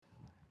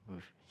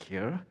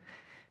here.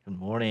 Good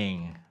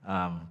morning.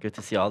 Good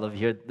to see all of you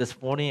here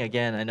this morning.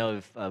 Again, I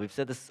know we've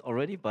said this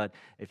already, but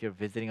if you're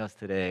visiting us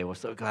today, we're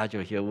so glad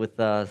you're here with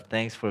us.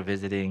 Thanks for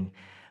visiting.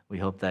 We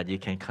hope that you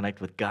can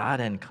connect with God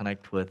and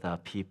connect with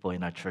people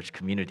in our church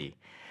community.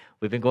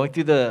 We've been going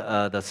through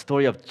the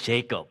story of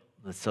Jacob.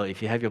 So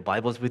if you have your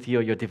Bibles with you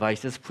or your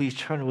devices, please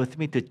turn with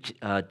me to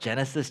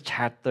Genesis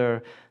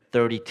chapter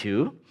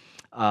 32.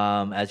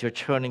 As you're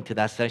turning to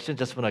that section,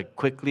 just want to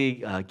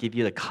quickly give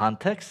you the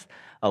context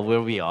of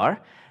where we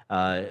are.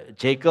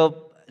 Jacob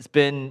has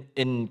been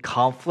in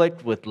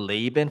conflict with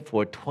Laban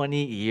for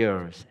 20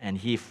 years, and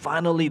he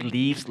finally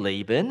leaves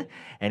Laban,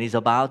 and he's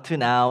about to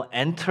now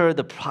enter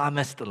the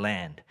promised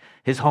land,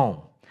 his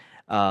home.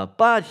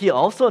 But he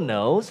also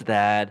knows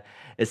that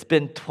it's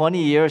been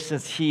 20 years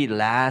since he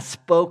last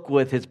spoke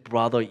with his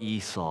brother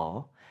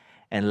Esau.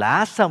 And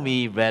last time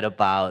we read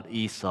about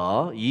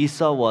Esau,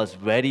 Esau was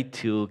ready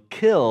to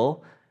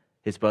kill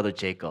his brother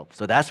Jacob.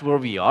 So that's where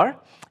we are.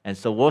 And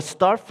so we'll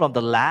start from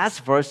the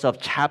last verse of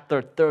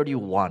chapter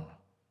 31.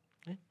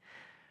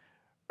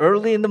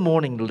 Early in the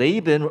morning,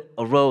 Laban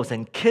arose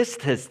and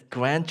kissed his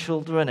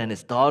grandchildren and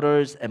his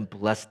daughters and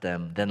blessed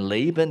them. Then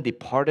Laban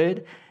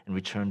departed and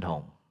returned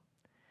home.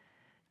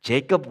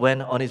 Jacob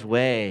went on his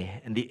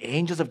way, and the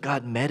angels of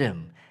God met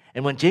him.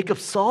 And when Jacob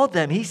saw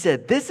them, he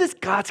said, "This is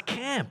God's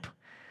camp."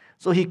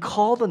 So he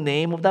called the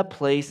name of that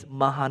place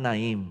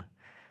Mahanaim.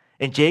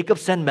 And Jacob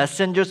sent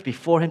messengers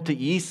before him to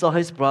Esau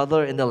his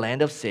brother in the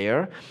land of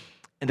Seir,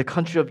 in the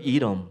country of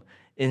Edom,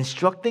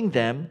 instructing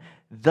them,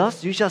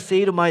 "Thus you shall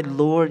say to my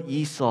lord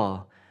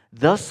Esau,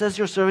 Thus says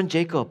your servant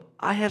Jacob,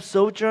 I have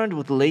sojourned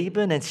with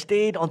Laban and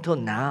stayed until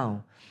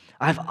now.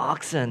 I have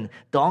oxen,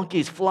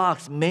 donkeys,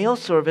 flocks, male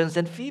servants,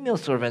 and female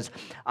servants.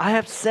 I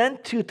have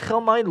sent to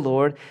tell my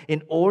lord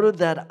in order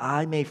that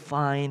I may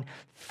find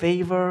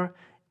favor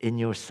in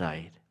your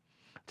sight."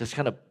 Just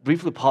kind of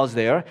briefly pause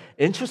there.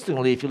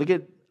 Interestingly, if you look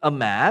at a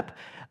map,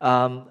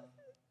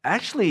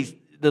 actually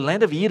the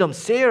land of Edom,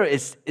 Seir,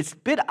 it's a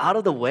bit out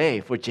of the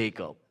way for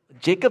Jacob.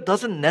 Jacob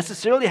doesn't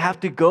necessarily have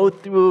to go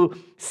through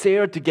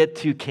Seir to get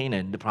to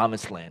Canaan, the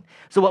promised land.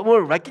 So what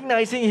we're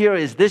recognizing here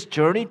is this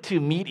journey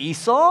to meet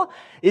Esau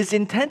is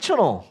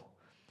intentional.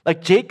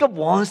 Like Jacob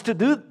wants to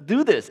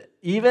do this.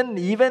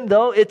 Even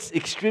though it's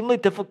extremely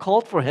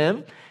difficult for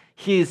him,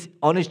 he's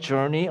on his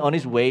journey, on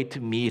his way to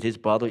meet his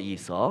brother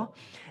Esau.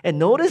 And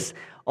notice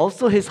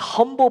also his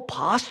humble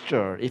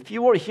posture. If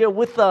you were here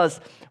with us,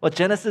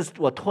 Genesis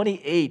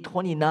 28,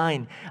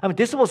 29,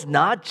 this was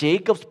not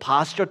Jacob's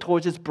posture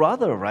towards his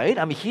brother, right?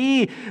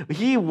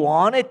 He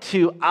wanted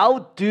to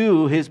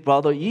outdo his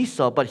brother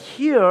Esau, but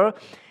here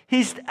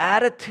his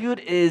attitude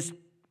is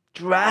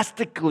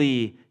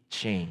drastically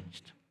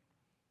changed.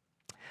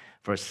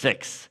 Verse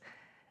 6,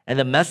 and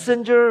the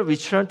messenger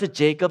returned to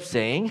Jacob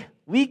saying,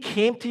 "We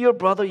came to your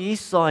brother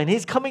Esau, and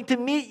he's coming to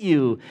meet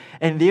you,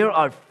 and there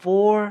are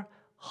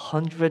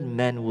 400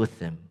 men with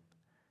him."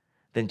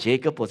 Then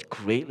Jacob was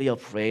greatly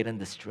afraid and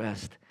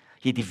distressed.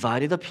 He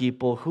divided the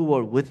people who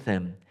were with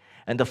him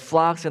and the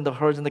flocks and the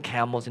herds and the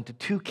camels into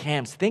two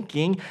camps,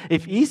 thinking,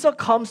 if Esau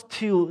comes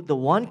to the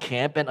one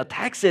camp and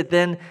attacks it,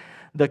 then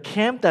the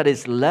camp that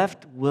is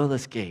left will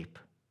escape.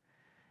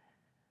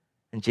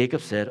 And Jacob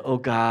said, "O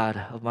God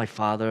of my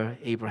father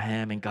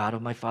Abraham and God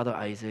of my father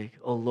Isaac,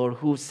 O Lord,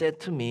 who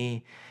said to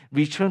me,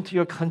 'Return to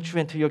your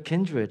country and to your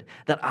kindred,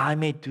 that I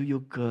may do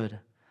you good.'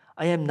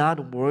 I am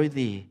not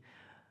worthy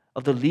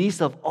of the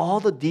least of all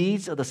the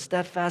deeds of the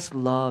steadfast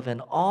love and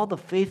all the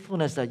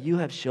faithfulness that you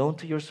have shown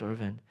to your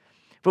servant.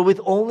 For with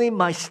only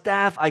my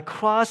staff I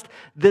crossed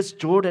this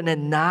Jordan,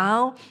 and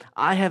now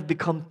I have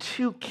become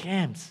two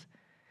camps.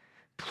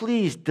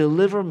 Please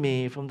deliver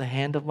me from the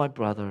hand of my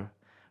brother,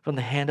 from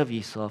the hand of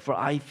Esau, for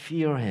I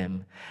fear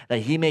him,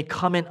 that he may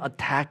come and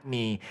attack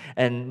me,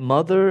 and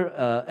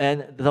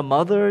the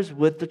mothers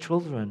with the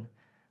children.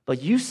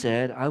 But you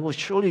said, I will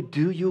surely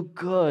do you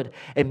good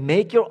and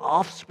make your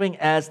offspring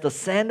as the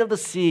sand of the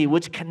sea,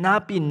 which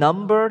cannot be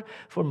numbered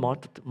for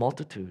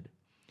multitude."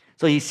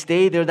 So he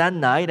stayed there that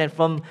night, and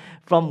from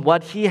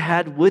what he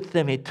had with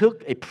him, he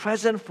took a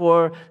present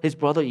for his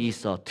brother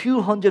Esau,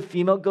 200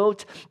 female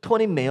goats,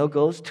 20 male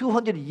goats,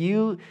 200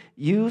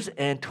 ewes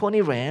and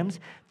 20 rams,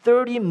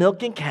 30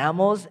 milking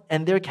camels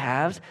and their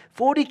calves,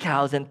 40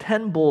 cows and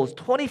 10 bulls,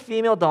 20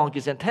 female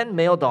donkeys and 10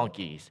 male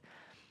donkeys.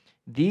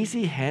 These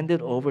he handed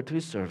over to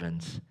his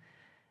servants,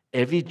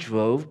 every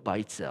drove by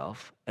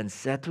itself, and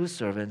said to his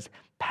servants,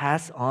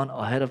 "Pass on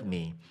ahead of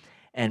me,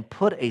 and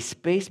put a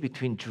space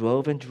between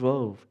drove and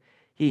drove."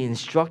 He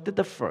instructed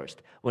the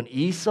first, "When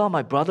Esau,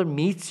 my brother,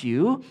 meets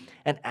you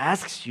and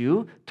asks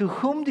you, 'To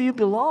whom do you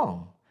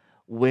belong?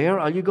 Where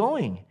are you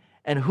going?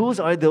 And whose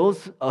are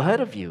those ahead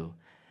of you?'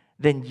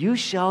 Then you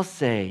shall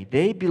say,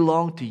 'They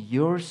belong to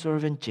your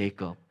servant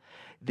Jacob.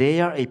 They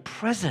are a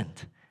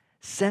present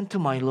sent to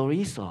my lord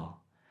Esau.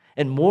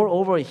 And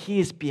moreover, he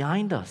is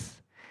behind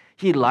us.'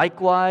 He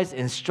likewise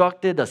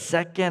instructed the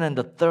second and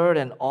the third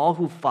and all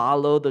who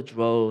follow the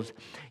droves.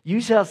 You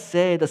shall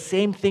say the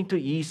same thing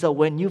to Esau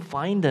when you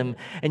find him.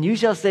 And you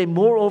shall say,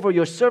 'Moreover,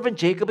 your servant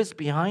Jacob is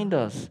behind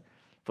us.'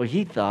 For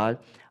he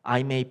thought,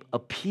 I may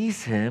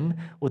appease him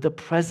with a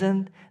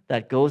present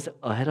that goes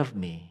ahead of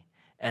me,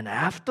 and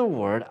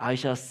afterward I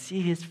shall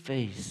see his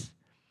face.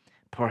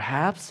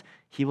 Perhaps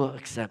he will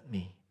accept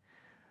me.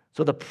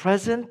 So the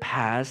present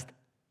passed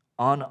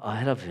on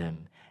ahead of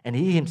him, and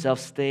he himself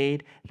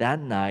stayed that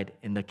night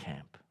in the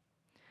camp.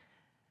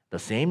 The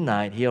same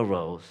night he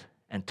arose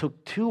and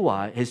took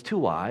his two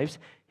wives,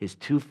 his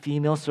two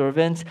female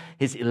servants,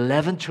 his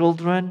 11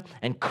 children,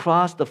 and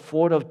crossed the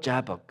ford of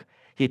Jabbok.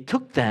 He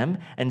took them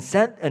and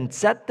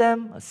sent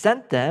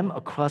them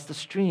across the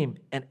stream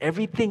and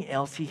everything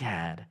else he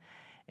had.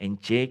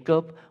 And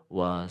Jacob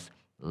was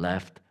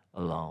left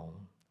alone.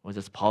 We'll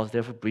just pause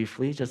there for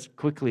briefly, just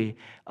quickly.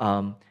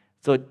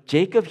 So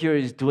Jacob here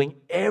is doing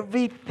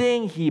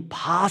everything he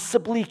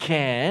possibly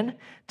can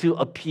to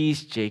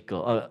appease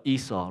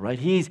Esau, right?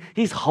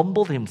 He's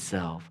humbled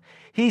himself.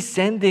 He's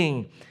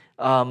sending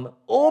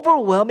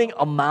overwhelming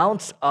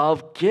amounts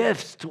of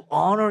gifts to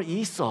honor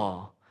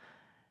Esau.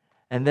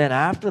 And then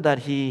after that,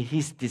 he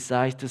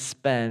decides to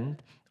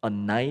spend a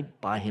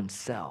night by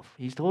himself.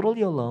 He's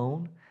totally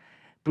alone,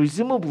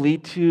 presumably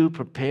to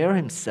prepare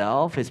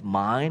himself, his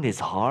mind,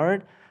 his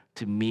heart,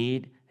 to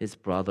meet his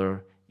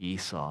brother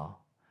Esau.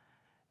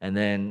 And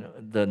then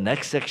the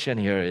next section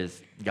here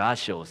is God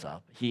shows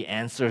up. He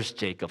answers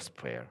Jacob's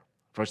prayer.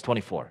 Verse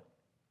 24.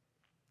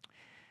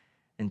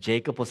 And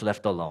Jacob was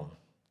left alone,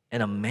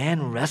 and a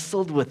man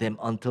wrestled with him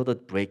until the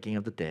breaking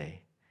of the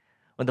day.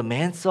 When the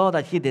man saw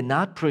that he did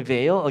not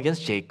prevail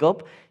against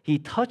Jacob, he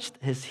touched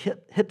his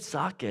hip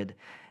socket,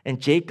 and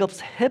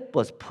Jacob's hip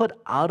was put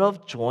out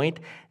of joint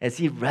as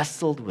he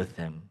wrestled with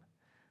him.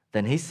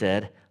 Then he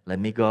said, "Let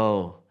me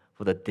go,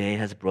 for the day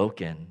has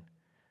broken."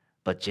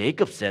 But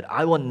Jacob said,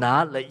 "I will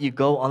not let you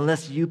go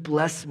unless you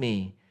bless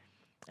me."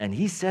 And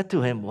he said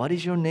to him, "What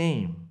is your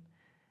name?"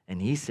 And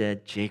he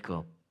said,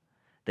 "Jacob."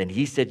 Then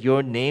he said,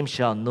 "Your name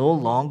shall no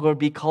longer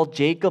be called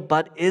Jacob,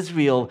 but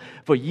Israel,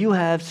 for you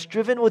have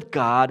striven with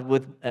God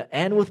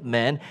and with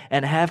men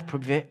and have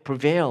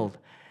prevailed."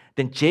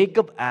 Then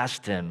Jacob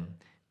asked him,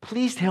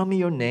 "Please tell me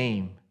your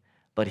name."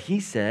 But he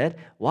said,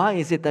 "Why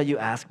is it that you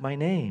ask my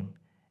name?"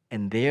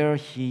 And there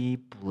he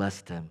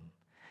blessed him.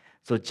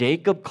 So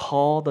Jacob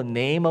called the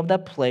name of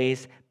that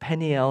place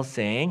Peniel,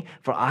 saying,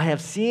 "For I have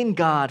seen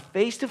God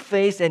face to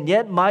face, and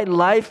yet my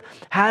life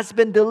has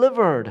been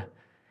delivered."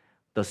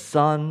 The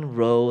sun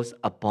rose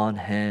upon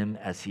him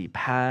as he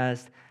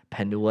passed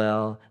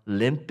Penuel,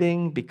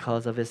 limping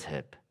because of his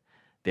hip.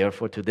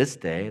 Therefore, to this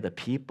day, the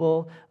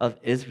people of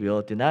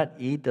Israel do not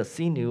eat the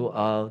sinew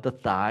of the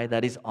thigh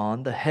that is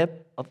on the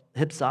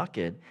hip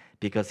socket,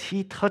 because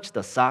he touched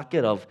the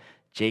socket of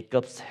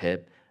Jacob's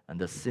hip and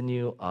the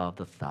sinew of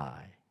the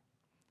thigh.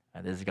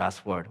 And this is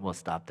God's word. We'll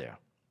stop there.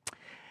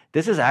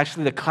 This is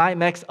actually the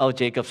climax of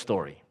Jacob's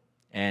story.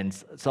 And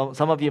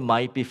some of you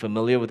might be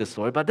familiar with the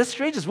story, but this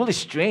story is really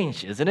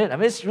strange, isn't it? I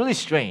mean, it's really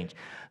strange.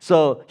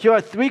 So here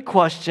are 3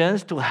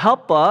 questions to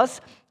help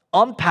us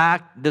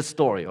unpack this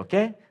story,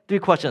 okay? 3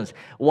 questions.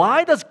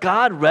 Why does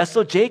God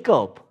wrestle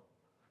Jacob?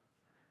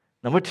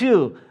 Number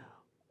 2,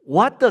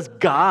 what does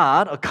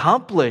God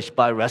accomplish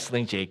by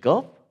wrestling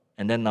Jacob?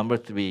 And then number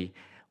 3,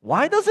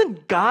 why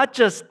doesn't God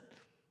just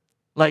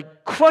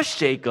crush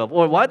Jacob?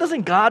 Or why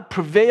doesn't God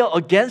prevail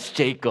against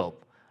Jacob?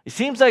 It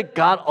seems like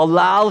God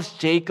allows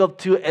Jacob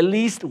to at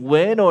least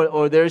win,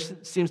 or there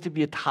seems to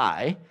be a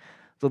tie.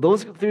 So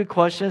those are 3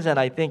 questions, and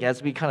I think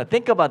as we kind of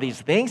think about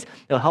these things,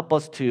 it'll help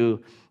us to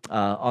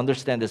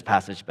understand this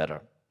passage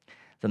better.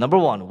 So number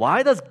 1,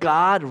 why does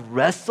God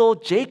wrestle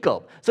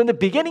Jacob? So in the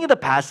beginning of the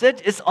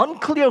passage, it's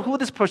unclear who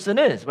this person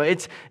is,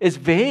 right? It's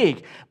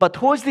vague. But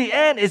towards the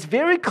end, it's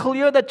very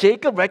clear that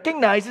Jacob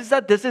recognizes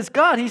that this is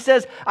God. He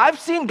says, "I've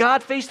seen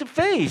God face to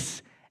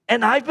face,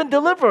 and I've been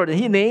delivered." And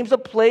he names a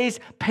place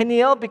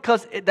Peniel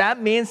because that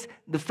means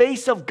the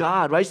face of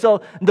God, right?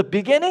 So in the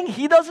beginning,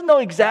 he doesn't know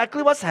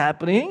exactly what's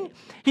happening.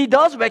 He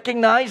does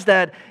recognize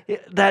that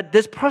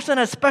this person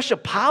has special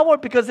power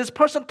because this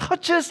person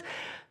touches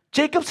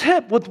Jacob's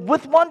hip with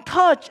one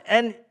touch,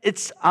 and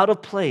it's out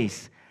of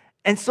place.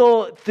 And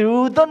so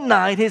through the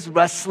night, he's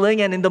wrestling,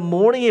 and in the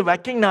morning, he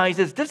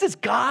recognizes, this is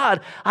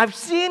God. I've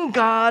seen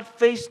God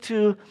face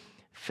to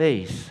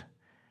face.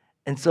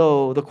 And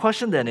so the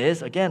question then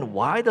is, again,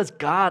 why does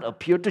God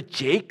appear to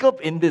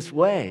Jacob in this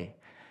way?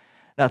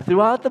 Now,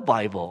 throughout the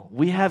Bible,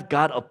 we have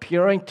God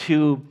appearing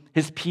to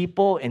his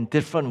people in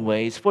different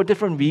ways for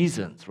different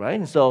reasons, right?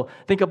 And so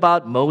think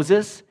about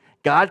Moses.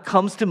 God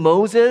comes to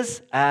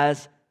Moses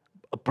as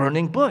a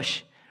burning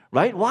bush,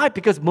 right? Why?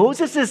 Because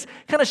Moses is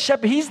kind of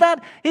shepherd. He's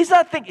not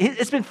thinking,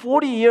 it's been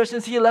 40 years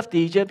since he left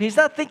Egypt. He's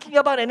not thinking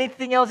about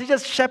anything else. He's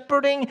just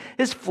shepherding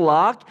his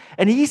flock,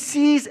 and he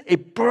sees a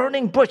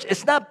burning bush.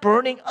 It's not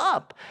burning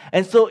up.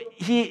 And so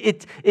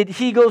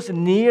he goes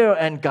near,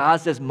 and God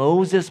says,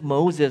 "Moses,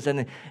 Moses."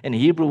 And in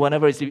Hebrew,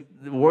 whenever the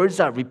words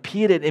are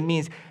repeated, it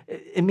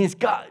means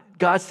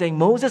God saying,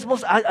 "Moses,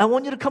 Moses, I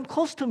want you to come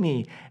close to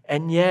me."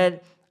 And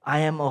yet,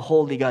 I am a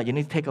holy God. You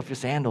need to take off your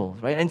sandals,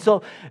 right? And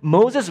so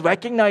Moses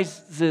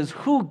recognizes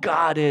who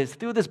God is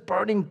through this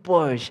burning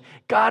bush.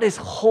 God is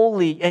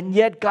holy, and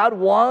yet God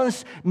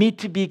wants me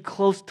to be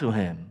close to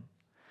him.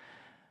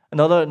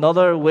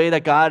 Another way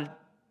that God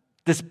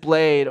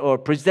displayed or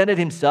presented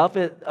himself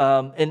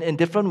in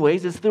different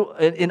ways is through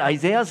in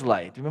Isaiah's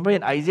life. Remember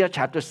in Isaiah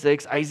chapter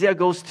 6, Isaiah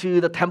goes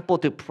to the temple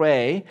to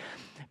pray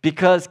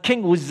because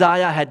King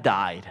Uzziah had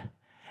died.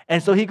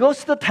 And so he goes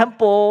to the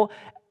temple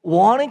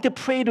wanting to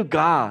pray to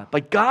God,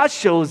 but God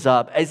shows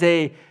up as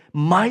a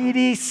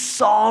mighty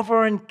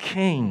sovereign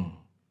king.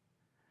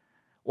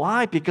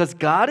 Why? Because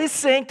God is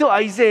saying to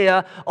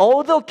Isaiah,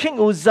 although King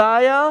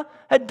Uzziah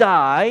had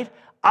died,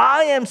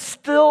 I am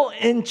still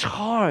in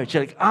charge.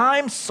 Like,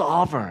 I'm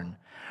sovereign.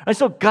 And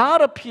so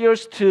God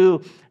appears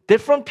to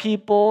different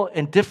people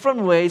in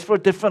different ways for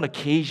different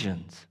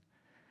occasions.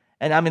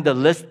 And I mean, the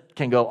list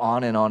can go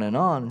on and on and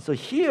on. So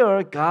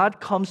here,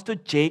 God comes to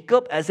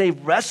Jacob as a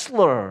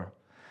wrestler.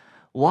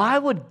 Why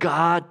would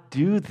God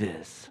do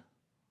this?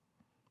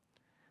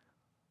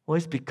 Well,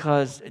 it's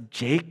because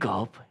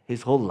Jacob,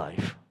 his whole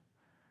life,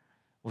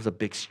 was a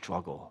big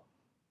struggle.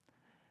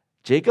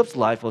 Jacob's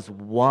life was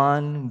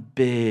one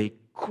big,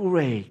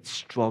 great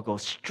struggle.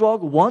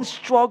 One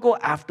struggle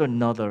after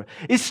another.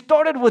 It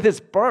started with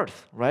his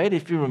birth, right?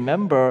 If you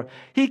remember,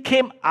 he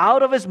came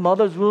out of his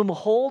mother's womb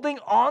holding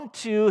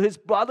onto his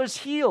brother's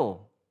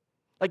heel,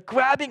 like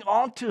grabbing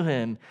onto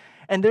him.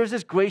 And there's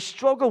this great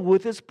struggle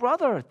with his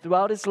brother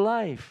throughout his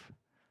life.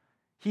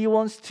 He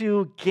wants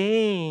to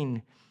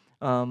gain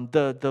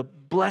the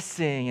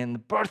blessing and the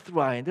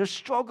birthright. There's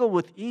struggle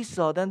with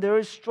Esau. Then there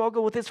is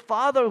struggle with his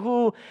father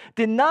who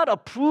did not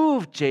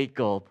approve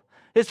Jacob.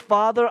 His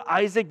father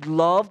Isaac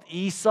loved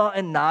Esau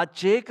and not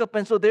Jacob.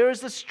 And so there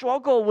is a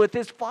struggle with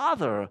his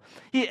father.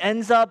 He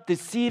ends up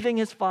deceiving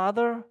his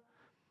father,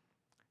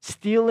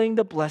 stealing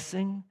the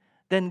blessing.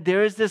 Then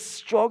there is this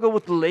struggle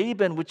with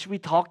Laban, which we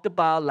talked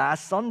about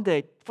last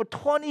Sunday. For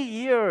 20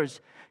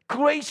 years,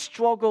 great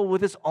struggle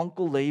with his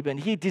uncle Laban.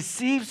 He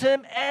deceives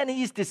him and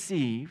he's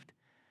deceived.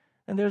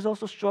 And there's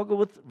also struggle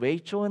with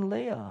Rachel and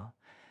Leah.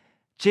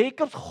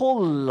 Jacob's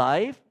whole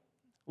life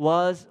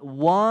was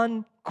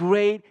one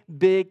great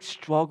big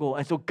struggle.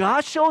 And so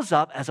God shows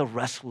up as a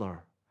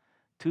wrestler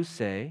to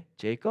say,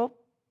 Jacob,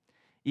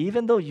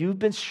 even though you've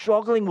been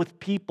struggling with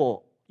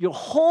people your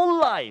whole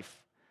life,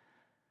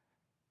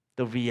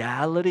 the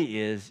reality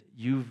is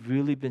you've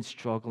really been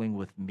struggling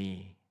with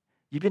me.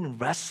 You've been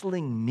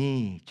wrestling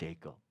me,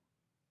 Jacob.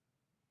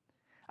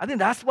 I think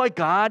that's why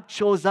God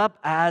shows up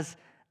as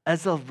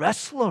a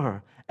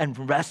wrestler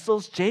and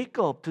wrestles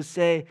Jacob to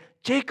say,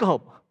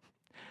 Jacob,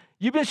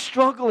 you've been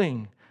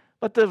struggling,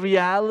 but the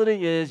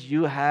reality is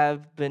you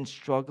have been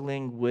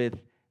struggling with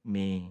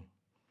me.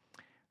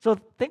 So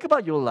think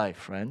about your life,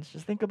 friends.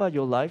 Just think about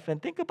your life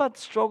and think about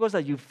struggles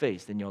that you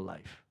faced in your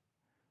life.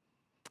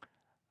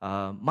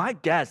 My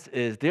guess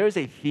is there is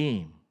a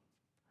theme.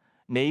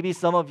 Maybe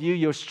some of you,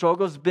 your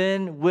struggle's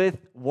been with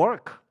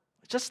work.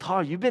 It's just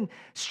hard. You've been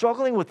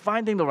struggling with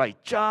finding the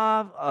right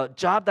job, a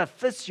job that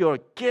fits your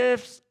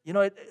gifts. You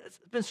know, it's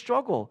been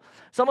struggle.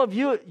 Some of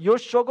you, your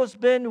struggle's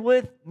been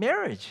with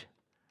marriage.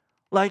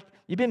 Like,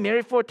 you've been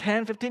married for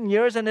 10, 15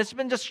 years, and it's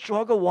been just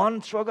one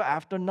struggle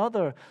after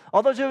another.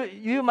 Others of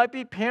you might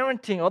be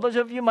parenting. Others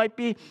of you might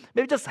be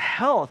maybe just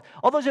health.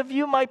 Others of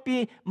you might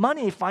be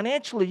money,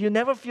 financially. You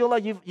never feel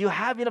like you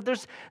have enough.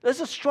 There's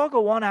a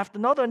struggle one after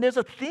another, and there's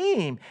a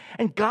theme.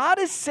 And God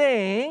is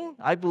saying,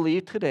 I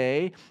believe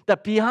today,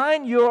 that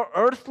behind your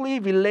earthly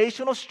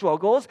relational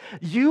struggles,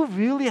 you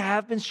really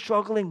have been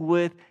struggling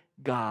with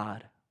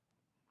God.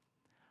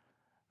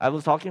 I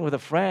was talking with a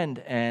friend,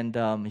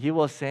 and he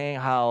was saying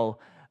how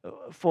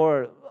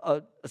for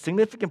a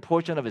significant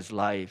portion of his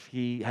life,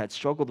 he had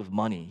struggled with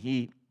money.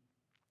 He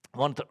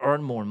wanted to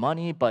earn more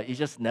money, but he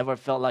just never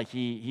felt like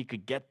he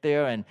could get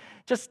there, and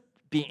just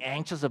being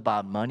anxious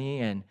about money.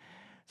 And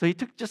so he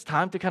took just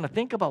time to kind of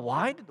think about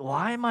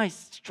why am I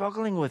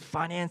struggling with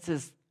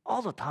finances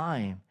all the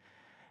time?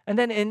 And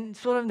then in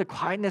the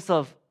quietness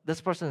of this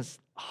person's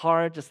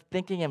heart, just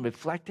thinking and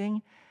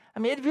reflecting, I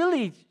mean, it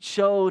really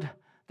showed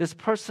this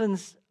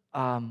person's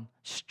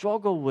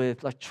struggle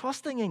with like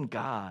trusting in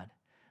God,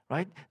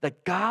 right?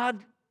 That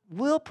God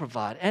will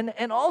provide,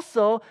 and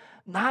also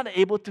not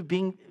able to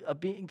being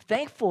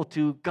thankful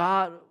to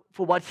God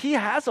for what He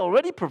has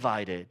already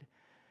provided.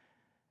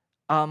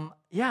 How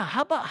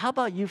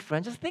about you,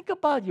 friends? Just think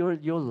about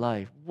your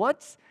life.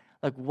 What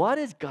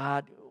is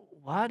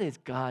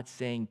God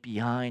saying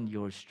behind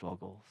your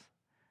struggles?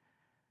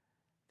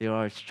 There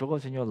are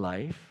struggles in your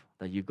life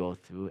that you go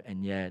through,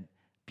 and yet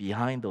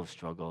behind those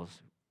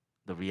struggles,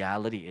 the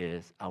reality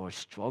is our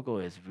struggle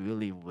is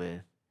really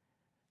with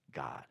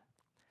God.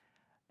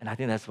 And I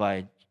think that's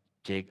why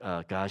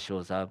God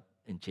shows up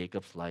in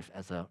Jacob's life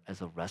as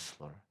a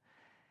wrestler.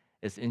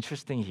 It's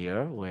interesting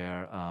here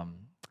where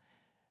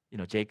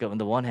Jacob, on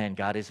the one hand,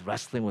 God is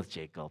wrestling with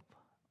Jacob.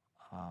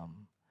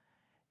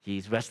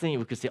 He's wrestling,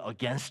 we could say,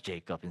 against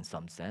Jacob in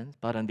some sense.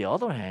 But on the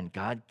other hand,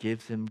 God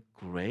gives him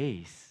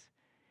grace.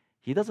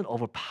 He doesn't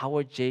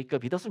overpower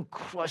Jacob. He doesn't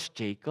crush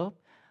Jacob.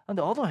 On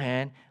the other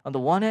hand, on the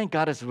one hand,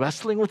 God is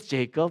wrestling with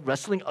Jacob,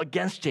 wrestling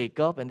against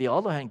Jacob. And the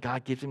other hand,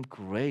 God gives him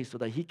grace so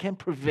that he can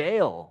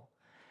prevail.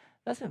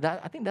 I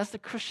think that's the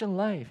Christian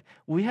life.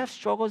 We have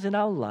struggles in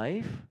our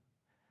life,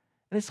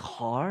 and it's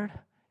hard.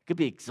 It could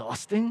be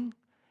exhausting,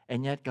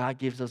 and yet God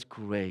gives us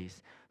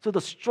grace. So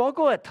the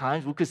struggle at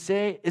times, we could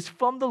say, is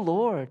from the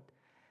Lord,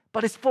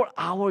 but it's for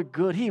our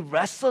good. He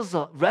wrestles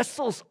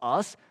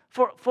us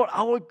for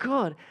our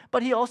good,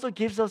 but He also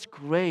gives us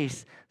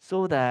grace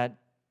so that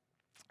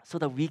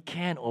we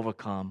can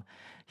overcome.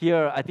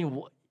 Here, I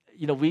think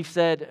we've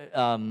said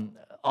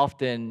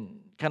often,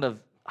 kind of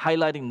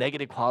highlighting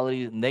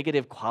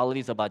negative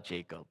qualities about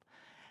Jacob.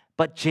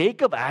 But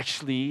Jacob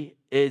actually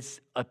is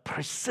a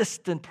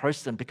persistent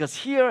person, because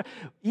here,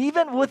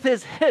 even with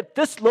his hip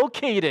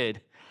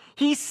dislocated,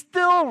 he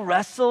still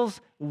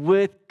wrestles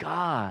with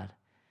God.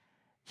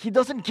 He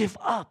doesn't give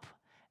up.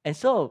 And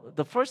so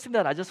the first thing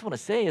that I just want to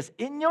say is,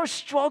 in your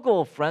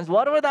struggle, friends,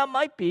 whatever that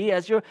might be,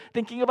 as you're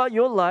thinking about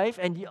your life,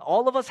 and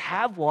all of us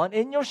have one,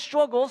 in your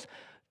struggles,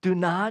 do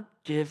not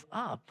give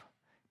up.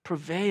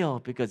 Prevail,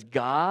 because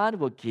God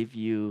will give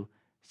you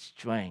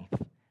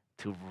strength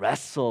to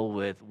wrestle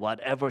with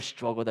whatever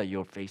struggle that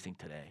you're facing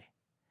today.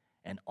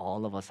 And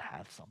all of us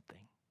have something.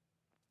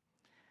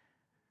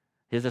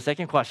 Here's the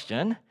second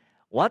question.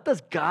 What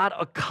does God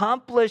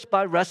accomplish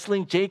by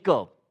wrestling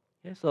Jacob?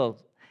 Okay, so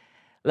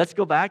let's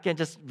go back and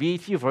just read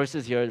a few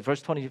verses here.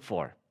 Verse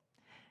 24.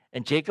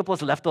 And Jacob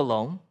was left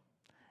alone,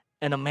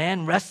 and a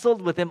man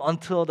wrestled with him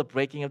until the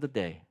breaking of the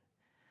day.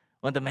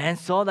 When the man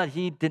saw that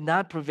he did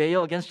not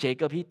prevail against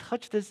Jacob, he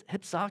touched his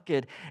hip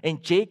socket,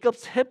 and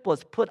Jacob's hip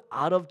was put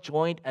out of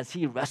joint as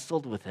he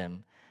wrestled with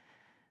him.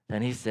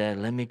 Then he said,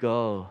 "Let me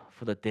go,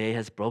 for the day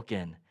has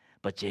broken."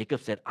 But Jacob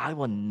said, "I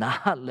will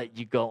not let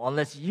you go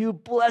unless you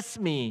bless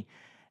me."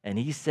 And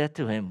he said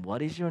to him,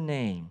 "What is your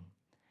name?"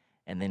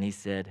 And then he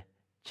said,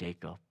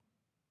 "Jacob."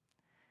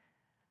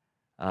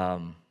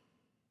 There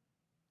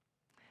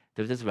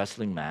was this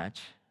wrestling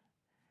match,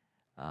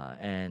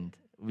 and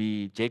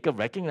Jacob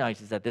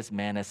recognizes that this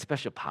man has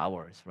special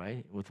powers,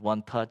 right? With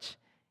one touch,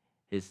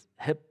 his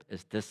hip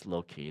is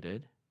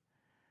dislocated.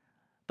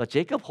 But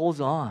Jacob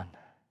holds on,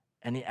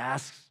 and he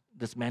asks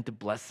this man to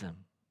bless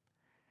him.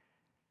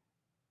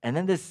 And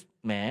then this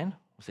man,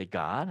 we'll say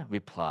God,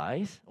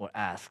 replies or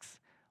asks,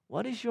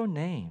 "What is your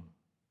name?"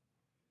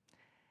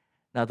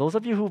 Now, those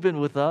of you who've been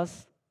with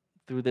us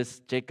through this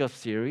Jacob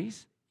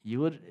series,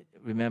 you would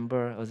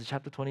remember, was it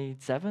chapter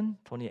 27,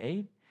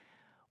 28?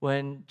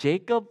 When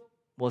Jacob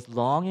was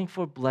longing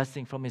for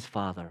blessing from his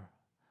father,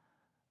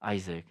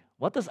 Isaac.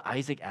 What does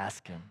Isaac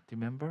ask him? Do you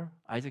remember?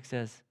 Isaac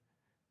says,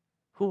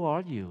 "Who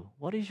are you?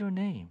 What is your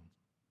name?"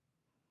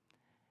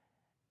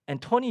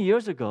 And 20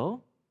 years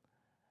ago,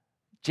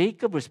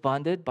 Jacob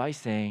responded by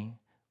saying,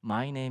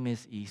 "My name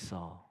is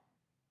Esau."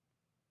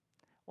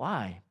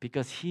 Why?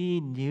 Because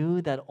he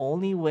knew that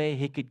only way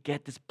he could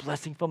get this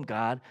blessing from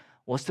God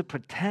was to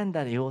pretend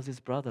that he was his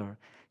brother.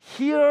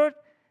 Here,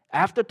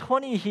 after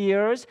 20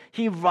 years,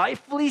 he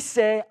rightfully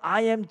say,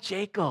 "I am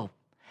Jacob."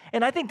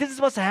 And I think this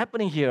is what's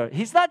happening here.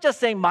 He's not just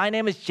saying, "My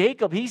name is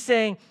Jacob." He's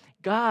saying,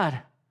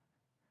 "God,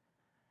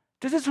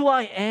 this is who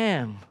I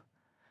am.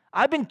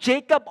 I've been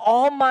Jacob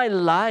all my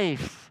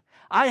life.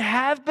 I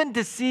have been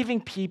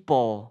deceiving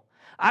people.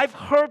 I've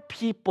hurt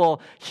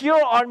people. Here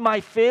are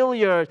my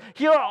failures.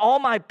 Here are all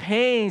my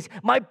pains,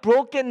 my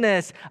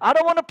brokenness. I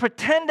don't want to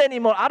pretend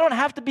anymore. I don't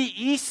have to be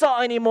Esau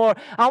anymore.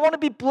 I want to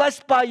be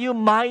blessed by you.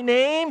 My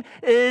name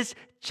is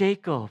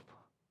Jacob."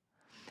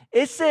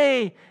 It's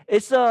a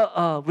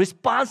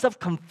response of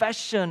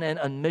confession and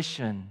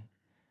admission.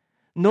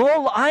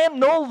 No, I am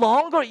no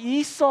longer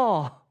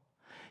Esau.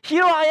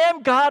 Here I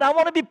am, God. I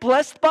want to be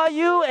blessed by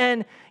you.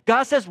 And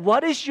God says,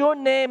 "What is your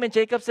name?" And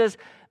Jacob says,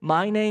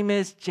 "My name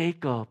is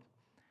Jacob."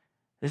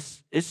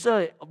 It's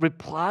a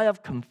reply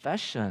of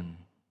confession.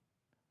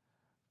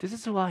 This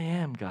is who I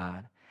am,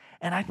 God.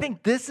 And I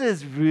think this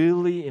is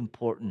really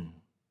important.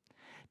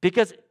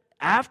 Because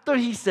after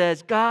he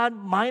says, "God,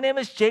 my name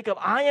is Jacob.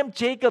 I am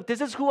Jacob. This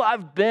is who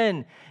I've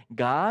been,"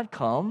 God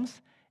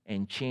comes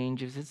and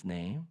changes his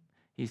name.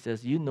 He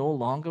says, "You no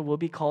longer will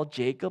be called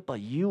Jacob,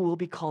 but you will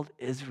be called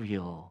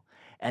Israel."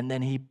 And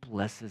then he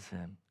blesses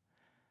him.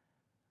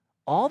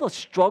 All the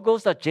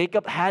struggles that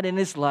Jacob had in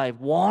his life,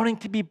 wanting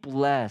to be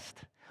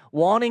blessed,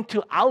 wanting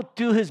to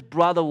outdo his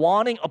brother,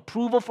 wanting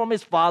approval from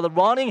his father,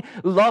 wanting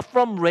love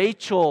from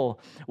Rachel,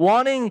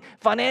 wanting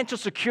financial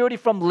security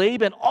from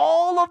Laban,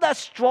 all of that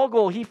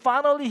struggle, he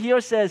finally here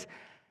says,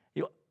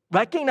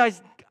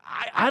 recognize,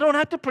 I don't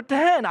have to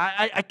pretend.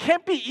 I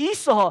can't be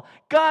Esau.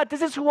 God,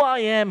 this is who I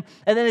am.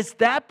 And then it's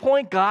that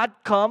point God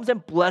comes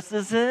and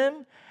blesses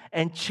him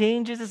and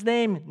changes his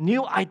name,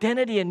 new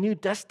identity and new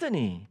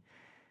destiny.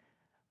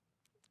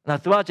 Now,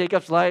 throughout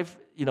Jacob's life,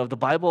 the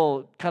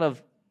Bible kind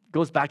of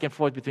goes back and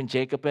forth between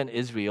Jacob and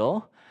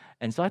Israel.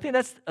 And so I think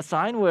that's a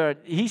sign where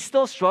he's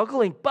still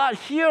struggling. But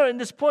here in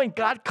this point,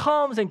 God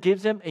comes and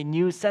gives him a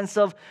new sense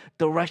of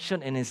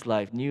direction in his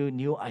life,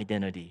 new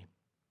identity.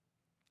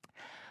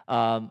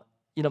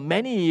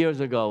 many years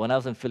ago when I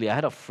was in Philly, I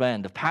had a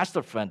friend, a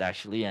pastor friend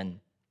actually, and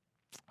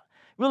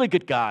really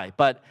good guy.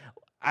 But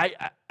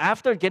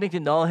after getting to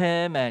know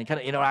him and kind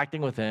of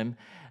interacting with him,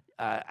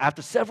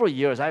 after several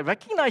years, I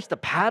recognized the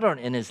pattern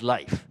in his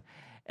life.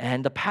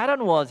 And the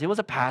pattern was he was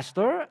a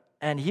pastor,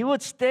 and he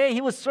would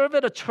serve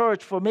at a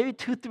church for maybe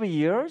 2, 3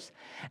 years,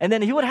 and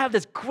then he would have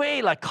this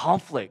great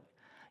conflict,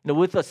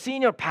 with a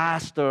senior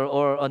pastor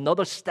or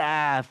another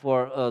staff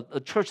or a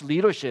church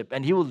leadership,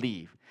 and he would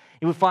leave.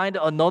 He would find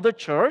another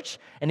church,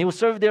 and he would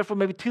serve there for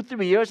maybe 2,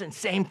 3 years, and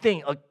same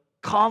thing, a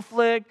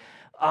conflict.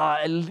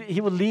 He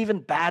would leave in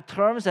bad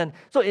terms. And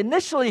so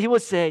initially he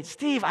would say,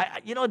 Steve,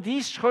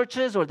 these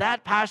churches or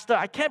that pastor,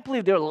 I can't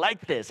believe they're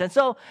like this. And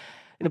so,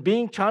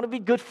 trying to be a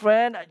good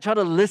friend, I try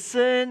to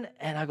listen,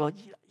 and I go,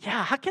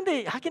 yeah, how can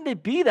they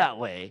be that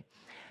way?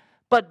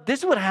 But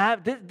this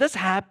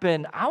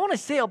happened, I want to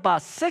say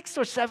about 6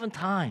 or 7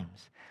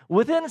 times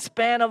within a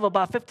span of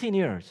about 15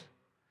 years.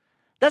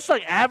 That's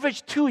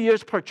average 2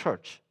 years per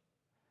church.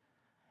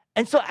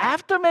 And so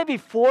after maybe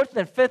 4th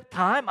and 5th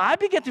time, I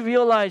began to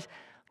realize,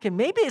 okay,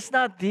 maybe it's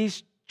not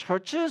these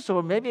churches,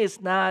 or maybe it's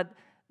not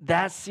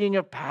that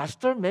senior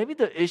pastor. Maybe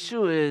the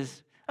issue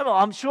is,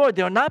 I'm sure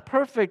they're not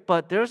perfect,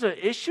 but there's an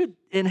issue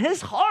in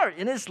his heart,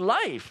 in his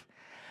life.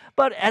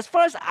 But as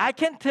far as I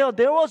can tell,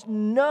 there was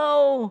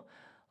no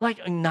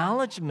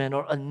acknowledgement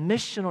or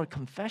admission or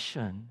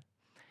confession.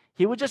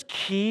 He would just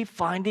keep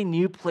finding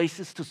new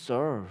places to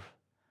serve.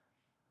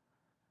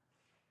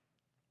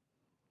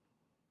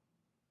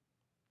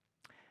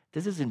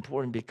 This is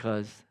important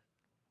because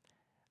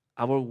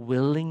our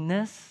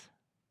willingness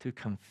to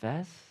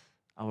confess,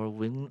 our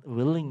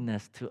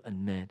willingness to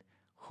admit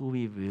who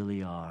we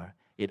really are,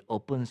 it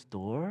opens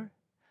door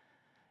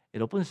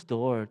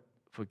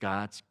for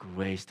God's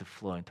grace to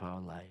flow into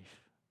our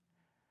life.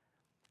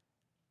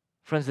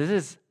 Friends,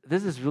 this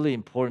is really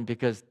important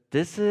because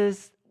this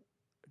is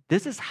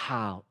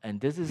how and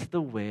this is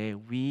the way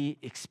we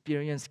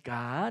experience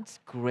God's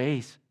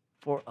grace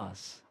for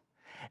us.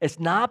 It's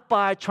not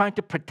by trying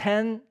to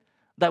pretend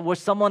that we're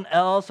someone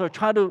else or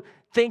trying to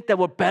think that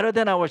we're better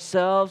than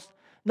ourselves.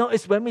 No,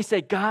 it's when we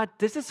say, God,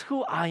 this is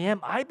who I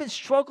am. I've been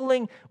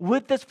struggling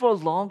with this for a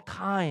long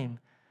time.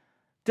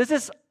 This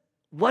is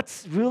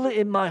what's really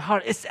in my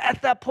heart. It's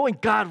at that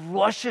point God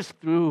rushes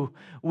through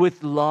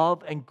with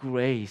love and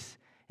grace,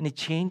 and He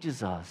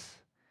changes us.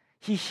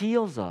 He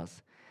heals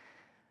us.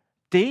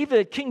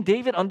 King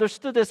David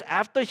understood this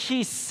after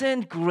he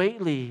sinned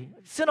greatly.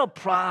 Sin of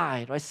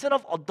pride, right? Sin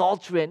of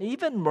adultery, and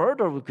even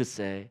murder, we could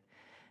say.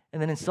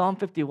 And then in Psalm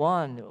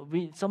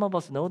 51, some of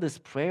us know this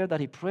prayer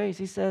that he prays.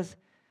 He says,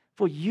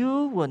 for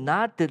you will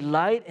not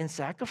delight in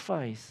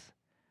sacrifice,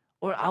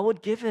 or I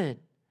would give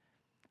it.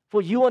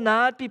 For you will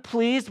not be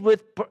pleased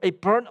with a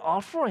burnt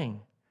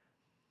offering.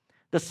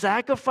 The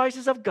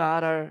sacrifices of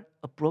God are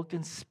a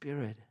broken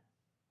spirit,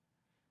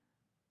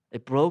 a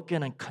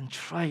broken and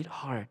contrite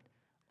heart.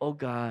 Oh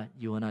God,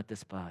 you will not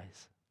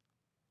despise.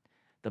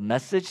 The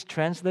Message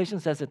translation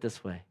says it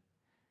this way: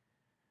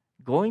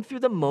 going through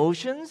the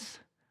motions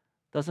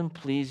doesn't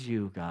please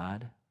you,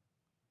 God.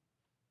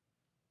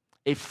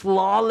 A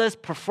flawless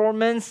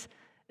performance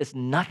is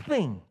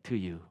nothing to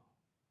you.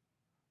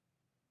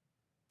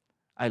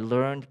 I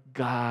learned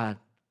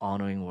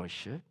God-honoring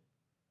worship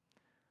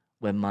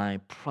when my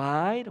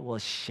pride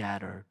was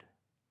shattered.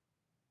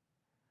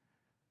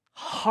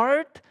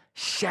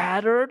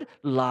 Heart-shattered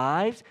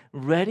lives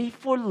ready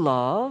for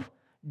love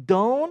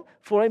don't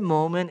for a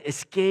moment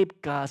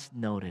escape God's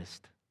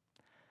notice.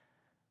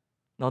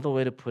 Another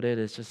way to put it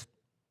is just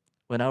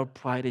when our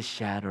pride is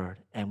shattered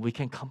and we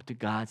can come to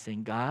God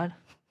saying, God,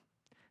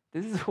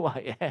 this is who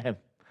I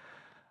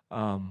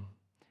am.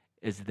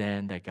 Is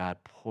then that God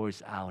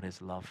pours out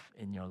His love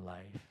in your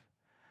life.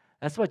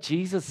 That's what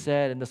Jesus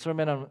said in the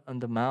Sermon on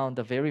the Mount.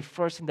 The very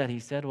first thing that He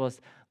said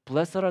was,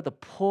 blessed are the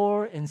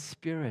poor in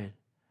spirit,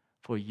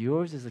 for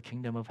yours is the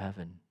kingdom of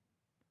heaven.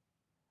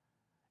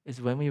 It's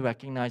when we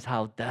recognize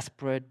how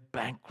desperate,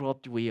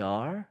 bankrupt we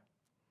are,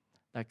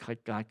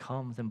 that God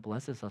comes and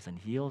blesses us and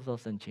heals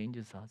us and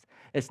changes us.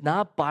 It's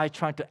not by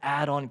trying to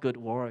add on good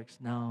works,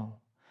 no.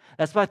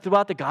 That's why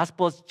throughout the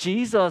Gospels,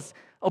 Jesus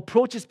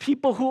approaches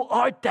people who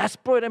are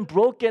desperate and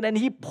broken, and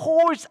He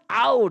pours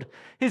out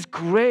His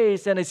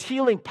grace and His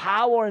healing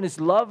power and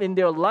His love in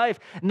their life.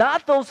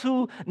 Not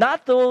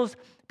those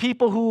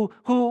people who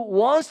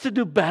wants to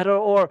do better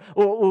or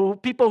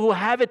people who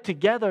have it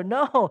together.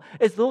 No,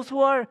 it's those who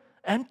are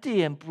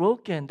empty and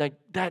broken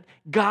that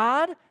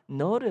God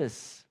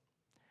notices.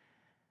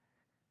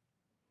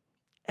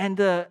 And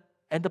the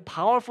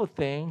powerful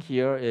thing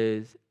here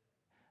is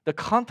the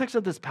context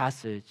of this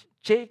passage.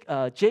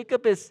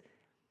 Jacob is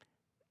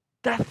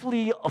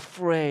deathly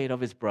afraid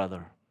of his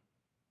brother.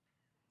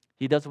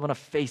 He doesn't want to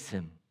face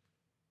him.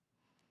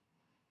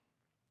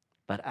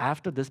 But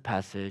after this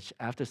passage,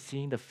 after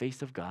seeing the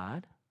face of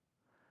God,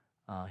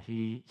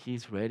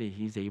 he's ready.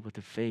 He's able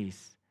to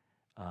face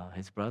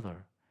his brother.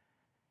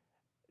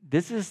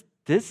 This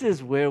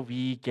is where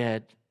we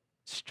get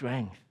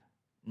strength.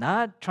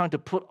 Not trying to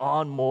put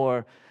on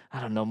more I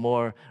don't know,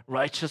 more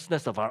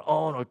righteousness of our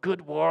own or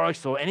good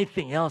works or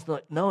anything else.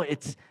 No,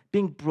 it's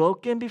being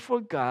broken before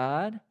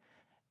God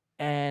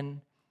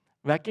and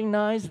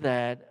recognize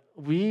that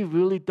we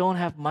really don't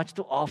have much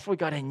to offer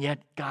God, and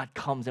yet God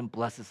comes and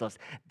blesses us.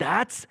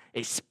 That's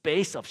a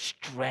space of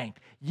strength.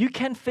 You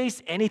can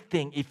face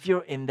anything if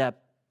you're in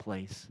that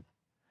place.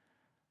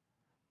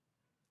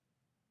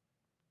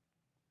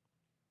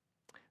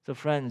 So,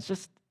 friends,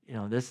 just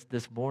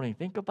this morning,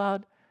 think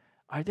about: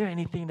 are there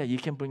anything that you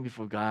can bring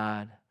before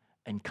God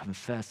and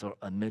confess or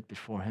admit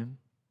before Him?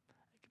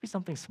 It could be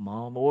something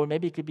small, or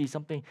maybe it could be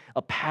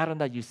a pattern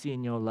that you see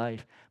in your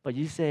life. But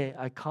you say,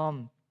 "I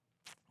come,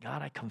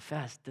 God, I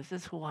confess. This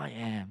is who I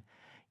am."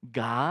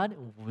 God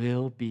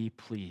will be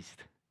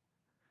pleased.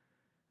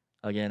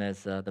 Again,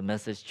 as the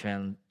Message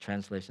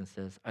translation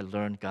says, I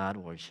learned God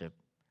worship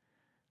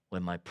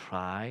when my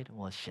pride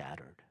was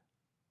shattered.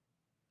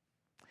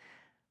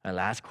 My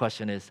last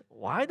question is,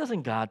 why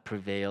doesn't God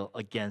prevail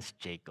against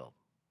Jacob?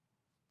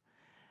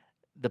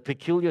 The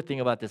peculiar thing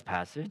about this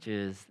passage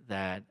is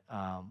that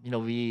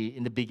we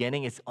in the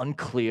beginning it's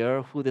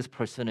unclear who this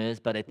person is,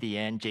 but at the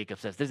end Jacob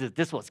says,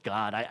 "This was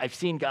God. I've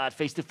seen God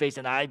face to face,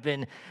 and I've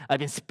been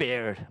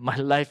spared. My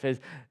life has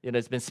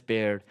it's been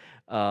spared."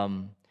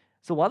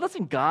 So why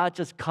doesn't God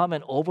just come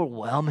and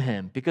overwhelm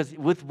him? Because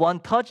with one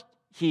touch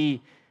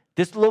he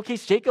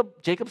dislocates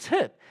Jacob's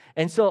hip,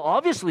 and so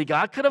obviously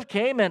God could have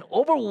came and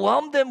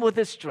overwhelmed him with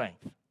His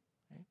strength,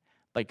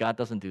 but God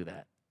doesn't do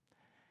that.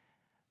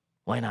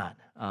 Why not?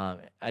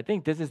 I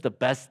think this is the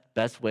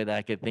best way that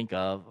I could think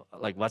of,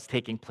 like what's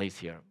taking place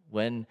here.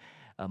 When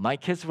my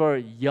kids were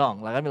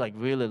young, like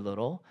really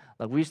little,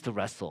 like we used to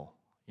wrestle.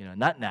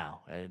 Not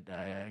now.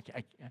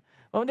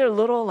 When they're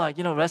little,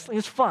 wrestling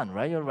is fun,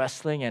 right? You're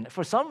wrestling, and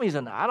for some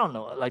reason, I don't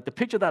know. Like the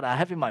picture that I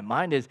have in my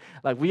mind is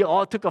like we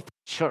all took off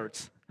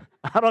shirts.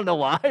 I don't know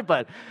why,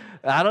 but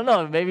I don't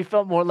know. Maybe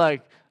felt more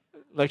like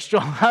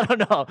strong. I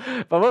don't know.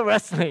 But we're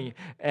wrestling,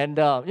 and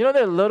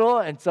they're little,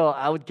 and so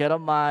I would get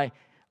on my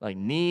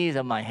knees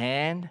and my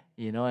hand,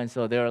 and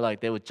so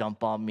they would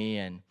jump on me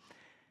and,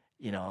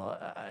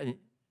 I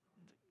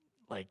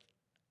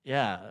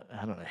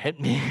don't know, hit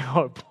me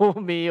or pull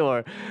me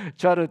or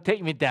try to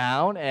take me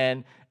down,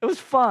 and it was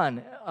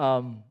fun.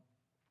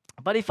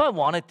 But if I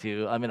wanted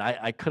to,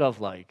 I could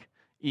have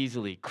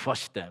easily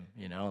crushed them,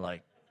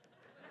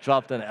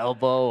 dropped an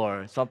elbow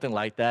or something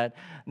like that.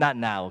 Not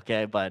now,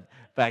 okay, but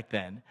back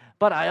then.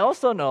 But I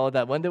also know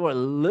that when they were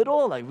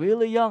little,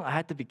 really young, I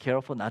had to be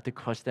careful not to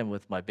crush them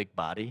with my big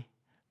body,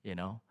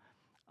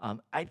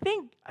 I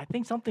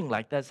think something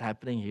like that's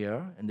happening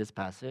here in this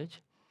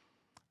passage.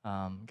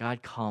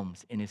 God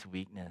comes in His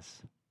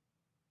weakness.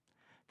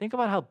 Think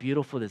about how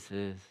beautiful this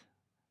is.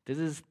 This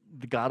is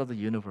the God of the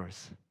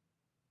universe.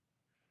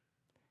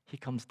 He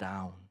comes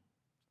down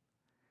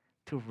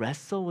to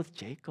wrestle with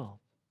Jacob.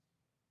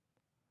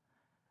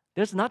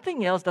 There's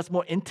nothing else that's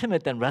more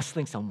intimate than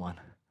wrestling someone.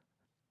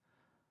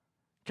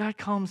 God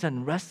comes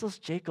and wrestles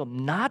Jacob,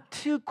 not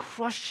to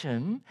crush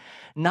him,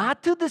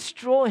 not to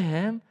destroy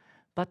him,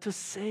 but to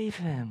save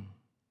him,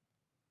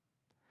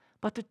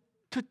 but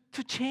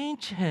to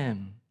change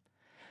him,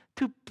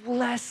 to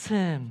bless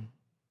him,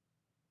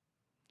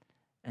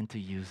 and to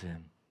use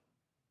him.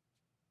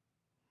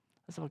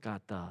 That's what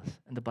God does.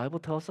 And the Bible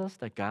tells us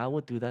that God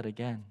will do that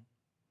again.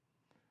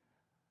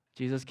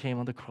 Jesus came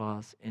on the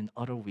cross in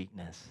utter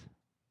weakness.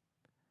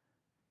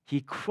 He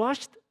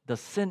crushed the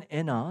sin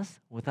in us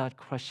without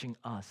crushing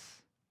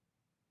us.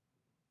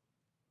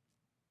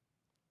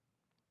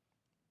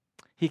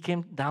 He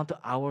came down to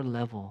our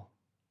level,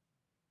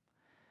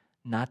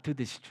 not to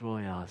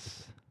destroy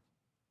us,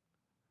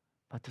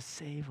 but to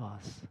save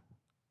us,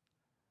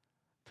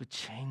 to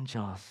change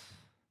us,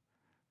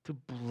 to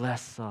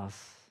bless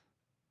us,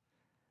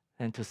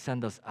 and to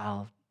send us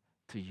out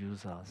to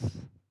use us.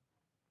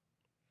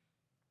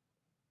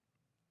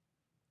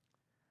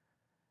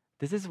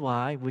 This is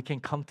why we can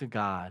come to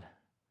God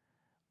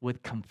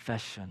with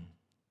confession.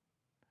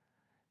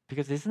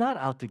 Because He's not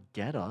out to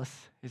get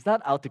us. He's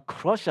not out to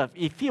crush us.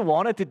 If He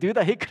wanted to do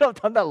that, He could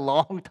have done that a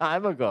long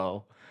time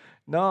ago.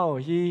 No,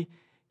 He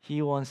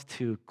wants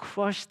to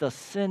crush the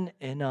sin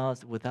in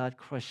us without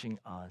crushing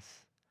us,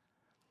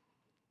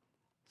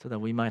 so that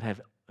we might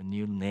have a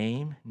new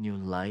name, new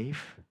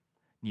life,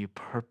 new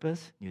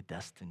purpose, new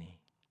destiny.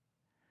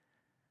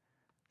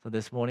 So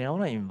this morning, I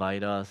want to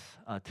invite us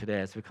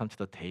today as we come to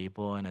the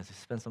table and as we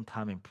spend some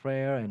time in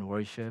prayer and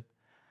worship.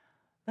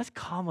 Let's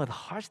come with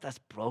hearts that's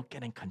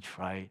broken and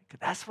contrite.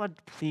 That's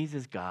what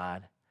pleases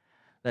God.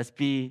 Let's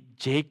be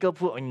Jacob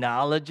who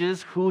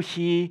acknowledges who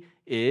he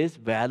is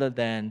rather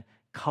than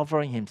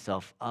covering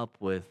himself up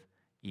with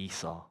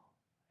Esau. All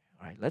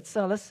right, let's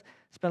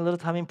spend a little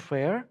time in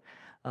prayer.